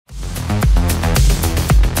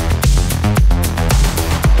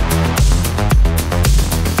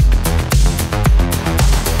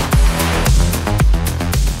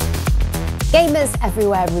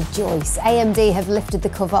everywhere rejoice. AMD have lifted the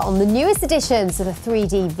cover on the newest addition to the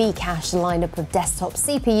 3D V-Cache lineup of desktop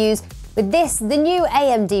CPUs with this, the new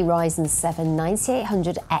AMD Ryzen 7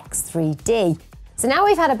 9800X3D. So now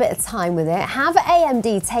we've had a bit of time with it, have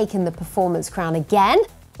AMD taken the performance crown again,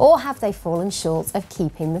 or have they fallen short of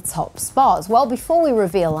keeping the top spot? Well, before we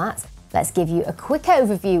reveal that, let's give you a quick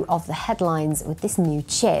overview of the headlines with this new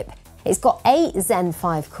chip. It's got 8 Zen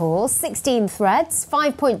 5 cores, 16 threads,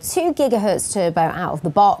 5.2 GHz turbo out of the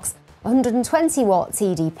box, 120 watt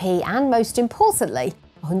TDP, and most importantly,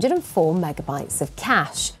 104 megabytes of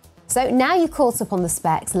cache. So now you're caught up on the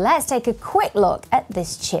specs, let's take a quick look at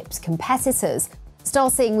this chip's competitors,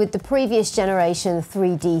 starting with the previous generation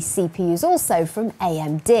 3D CPUs also from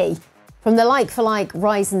AMD. From the like-for-like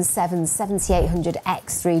Ryzen 7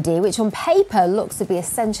 7800X3D, which on paper looks to be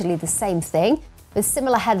essentially the same thing, with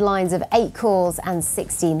similar headlines of 8 cores and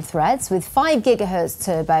 16 threads, with 5 GHz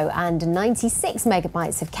turbo and 96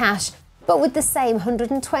 megabytes of cache, but with the same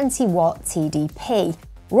 120 watt TDP.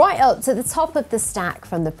 Right up to the top of the stack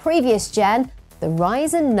from the previous gen, the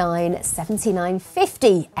Ryzen 9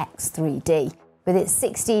 7950X3D, with its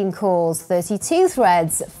 16 cores, 32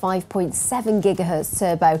 threads, 5.7 GHz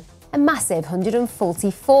turbo, a massive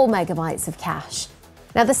 144 megabytes of cache.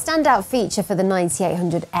 Now, the standout feature for the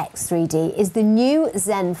 9800X3D is the new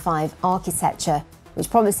Zen 5 architecture, which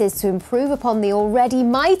promises to improve upon the already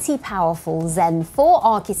mighty powerful Zen 4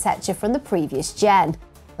 architecture from the previous gen.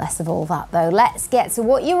 Less of all that though, let's get to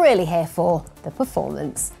what you're really here for, the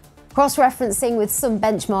performance. Cross-referencing with some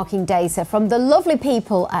benchmarking data from the lovely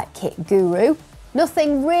people at Kit Guru,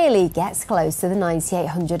 nothing really gets close to the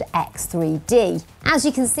 9800X3D. As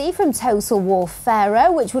you can see from Total War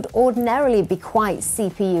Pharaoh, which would ordinarily be quite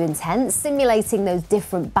CPU intense, simulating those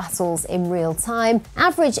different battles in real time,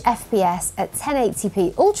 average FPS at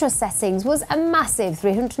 1080p ultra settings was a massive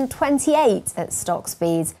 328 at stock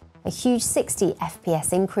speeds, a huge 60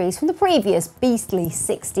 FPS increase from the previous beastly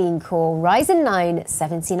 16-core Ryzen 9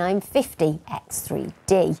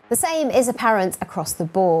 7950X3D. The same is apparent across the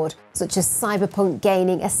board, such as Cyberpunk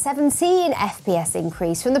gaining a 17 FPS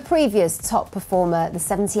increase from the previous top performer, the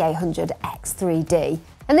 7800X3D.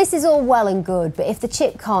 And this is all well and good, but if the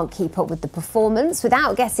chip can't keep up with the performance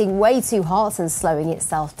without getting way too hot and slowing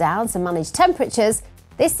itself down to manage temperatures,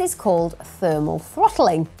 this is called thermal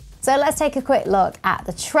throttling. So let's take a quick look at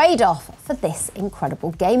the trade-off for this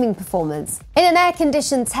incredible gaming performance. In an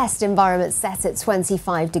air-conditioned test environment set at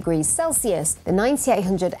 25 degrees Celsius, the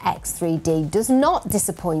 9800X3D does not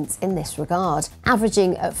disappoint in this regard,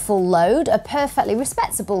 averaging at full load a perfectly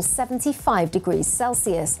respectable 75 degrees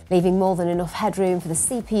Celsius, leaving more than enough headroom for the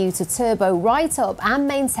CPU to turbo right up and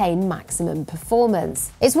maintain maximum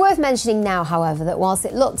performance. It's worth mentioning now, however, that whilst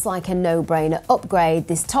it looks like a no-brainer upgrade,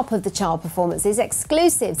 this top-of-the-chart performance is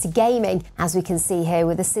exclusive to gaming, as we can see here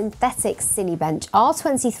with a synthetic Cinebench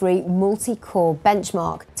R23 multi-core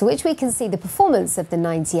benchmark, to which we can see the performance of the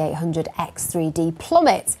 9800X3D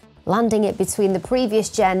plummet, landing it between the previous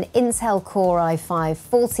gen Intel Core i5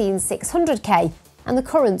 14600K and the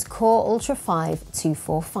current Core Ultra 5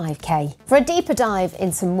 245K. For a deeper dive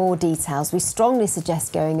into more details, we strongly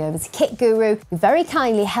suggest going over to Kit Guru, who very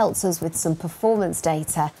kindly helps us with some performance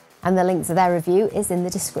data, and the link to their review is in the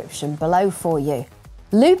description below for you.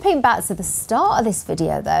 Looping back to the start of this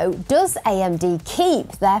video though, does AMD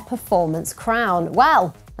keep their performance crown?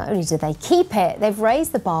 Well, not only do they keep it, they've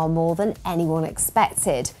raised the bar more than anyone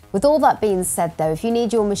expected. With all that being said though, if you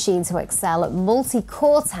need your machine to excel at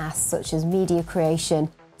multi-core tasks such as media creation,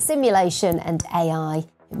 simulation and AI,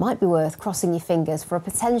 it might be worth crossing your fingers for a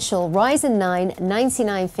potential Ryzen 9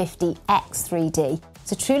 9950X3D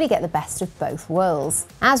to truly get the best of both worlds.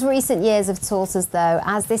 As recent years have taught us though,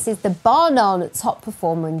 as this is the bar none top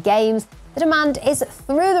performer in games, the demand is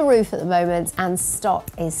through the roof at the moment and stock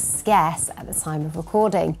is scarce at the time of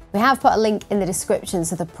recording. We have put a link in the description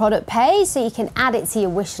to the product page so you can add it to your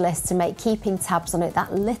wish list to make keeping tabs on it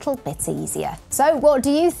that little bit easier. So what do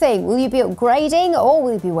you think? Will you be upgrading or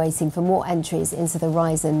will you be waiting for more entries into the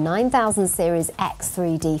Ryzen 9000 series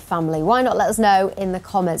X3D family? Why not let us know in the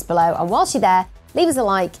comments below, and whilst you're there, leave us a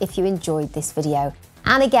like if you enjoyed this video.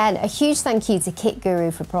 And again, a huge thank you to Kit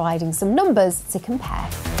Guru for providing some numbers to compare.